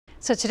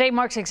So today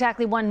marks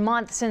exactly 1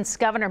 month since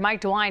Governor Mike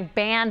DeWine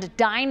banned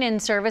dine-in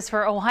service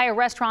for Ohio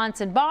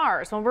restaurants and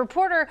bars. Well,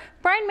 reporter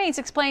Brian Maines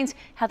explains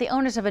how the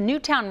owners of a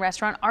Newtown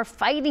restaurant are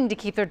fighting to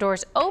keep their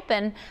doors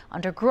open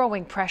under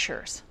growing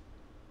pressures.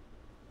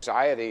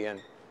 Anxiety and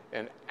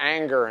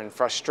anger and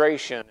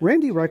frustration.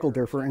 Randy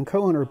Reichelderfer and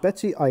co-owner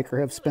Betsy Eicher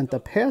have spent the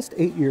past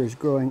 8 years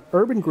growing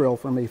Urban Grill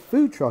from a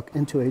food truck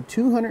into a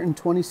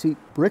 220-seat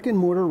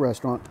brick-and-mortar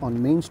restaurant on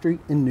Main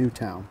Street in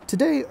Newtown.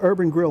 Today,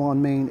 Urban Grill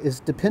on Main is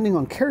depending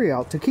on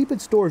carryout to keep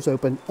its doors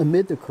open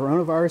amid the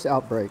coronavirus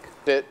outbreak.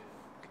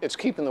 It's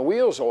keeping the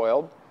wheels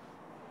oiled,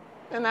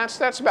 and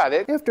that's about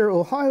it. After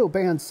Ohio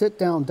banned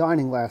sit-down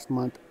dining last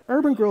month,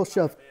 Urban Grill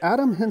chef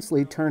Adam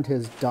Hensley turned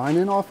his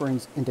dine-in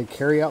offerings into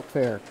carry-out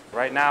fare.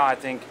 Right now, I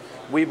think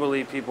we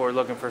believe people are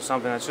looking for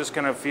something that's just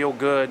going to feel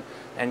good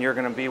and you're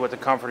going to be with the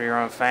comfort of your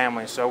own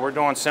family. So we're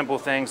doing simple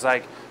things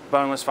like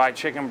boneless fried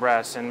chicken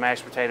breasts and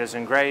mashed potatoes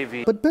and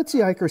gravy. But Betsy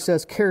Eicher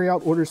says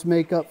carry-out orders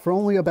make up for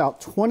only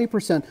about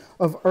 20%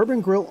 of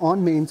Urban Grill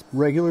on Main's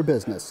regular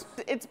business.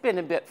 It's been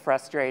a bit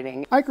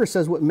frustrating. Eicher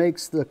says what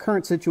makes the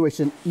current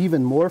situation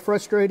even more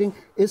frustrating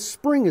is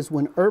spring is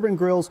when Urban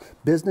Grill's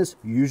business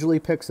usually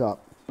picks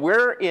up.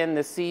 We're in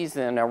the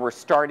season, or we're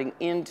starting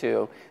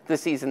into the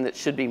season that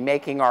should be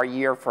making our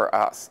year for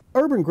us.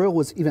 Urban Grill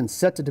was even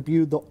set to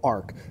debut the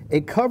Ark,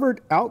 a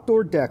covered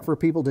outdoor deck for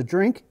people to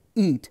drink,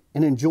 eat,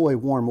 and enjoy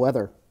warm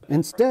weather.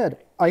 Instead,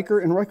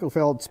 Eicher and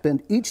Reichelfeld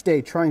spend each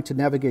day trying to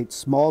navigate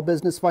small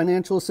business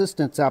financial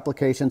assistance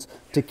applications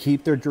to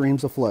keep their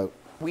dreams afloat.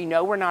 We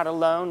know we're not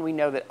alone. We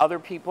know that other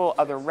people,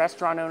 other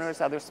restaurant owners,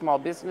 other small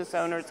business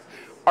owners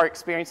are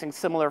experiencing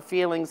similar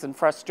feelings and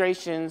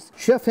frustrations.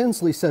 Chef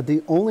Hensley said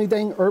the only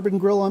thing Urban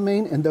Grill on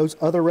Main and those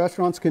other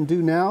restaurants can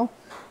do now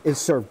is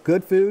serve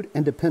good food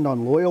and depend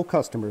on loyal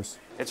customers.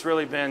 It's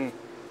really been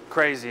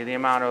crazy, the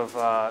amount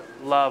of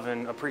love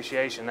and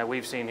appreciation that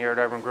we've seen here at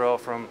Urban Grill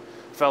from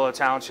fellow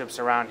townships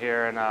around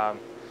here, and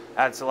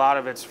a lot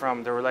of it's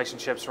from the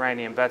relationships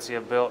Randy and Betsy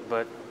have built,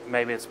 but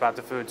maybe it's about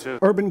the food too.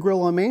 Urban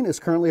Grill on Main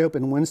is currently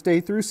open Wednesday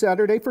through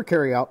Saturday for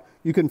carryout.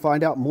 You can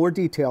find out more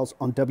details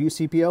on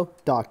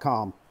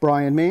WCPO.com.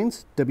 Brian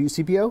Maines,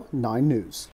 WCPO 9 News.